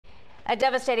A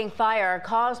devastating fire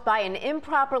caused by an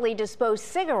improperly disposed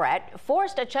cigarette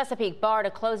forced a Chesapeake bar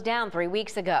to close down 3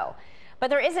 weeks ago. But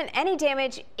there isn't any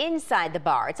damage inside the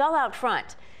bar. It's all out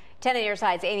front. 10 on your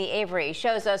side's Amy Avery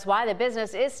shows us why the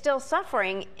business is still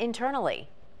suffering internally.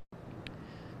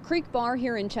 Creek Bar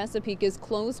here in Chesapeake is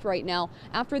closed right now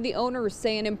after the owners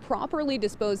say an improperly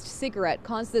disposed cigarette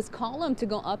caused this column to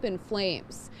go up in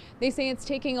flames. They say it's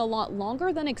taking a lot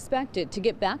longer than expected to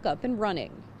get back up and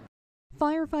running.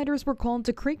 Firefighters were called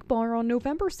to Creek Bar on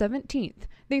November 17th.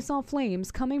 They saw flames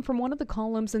coming from one of the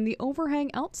columns in the overhang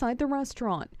outside the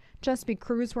restaurant. Chesapeake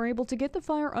crews were able to get the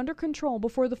fire under control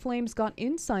before the flames got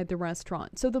inside the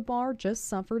restaurant, so the bar just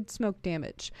suffered smoke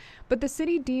damage. But the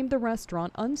city deemed the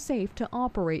restaurant unsafe to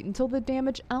operate until the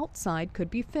damage outside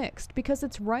could be fixed because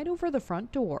it's right over the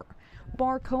front door.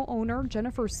 Bar co-owner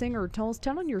Jennifer Singer tells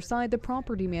 10 on Your Side the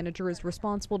property manager is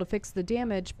responsible to fix the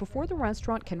damage before the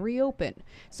restaurant can reopen,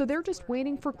 so they're just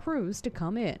waiting for crews to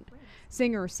come in.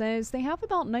 Singer says they have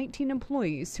about 19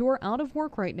 employees who are out of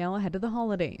work right now ahead of the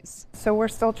holidays. So we're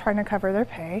still trying to cover their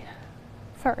pay.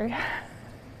 Sorry.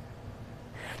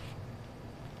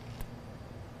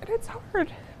 And it's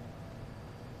hard.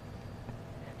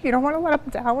 You don't want to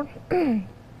let them down.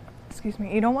 Excuse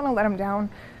me. You don't want to let them down.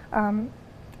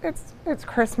 It's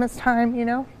Christmas time, you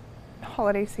know,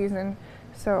 holiday season,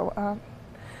 so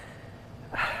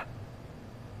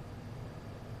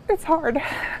it's hard.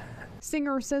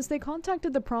 Singer says they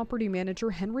contacted the property manager,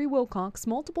 Henry Wilcox,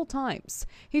 multiple times.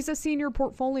 He's a senior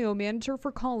portfolio manager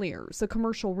for Colliers, a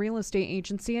commercial real estate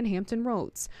agency in Hampton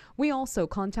Roads. We also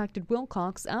contacted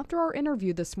Wilcox after our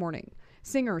interview this morning.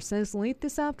 Singer says late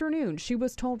this afternoon she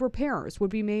was told repairs would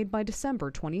be made by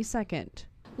December 22nd.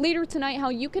 Later tonight, how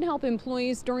you can help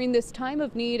employees during this time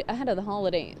of need ahead of the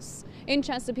holidays. In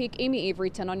Chesapeake, Amy Avery,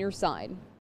 10 on Your Side.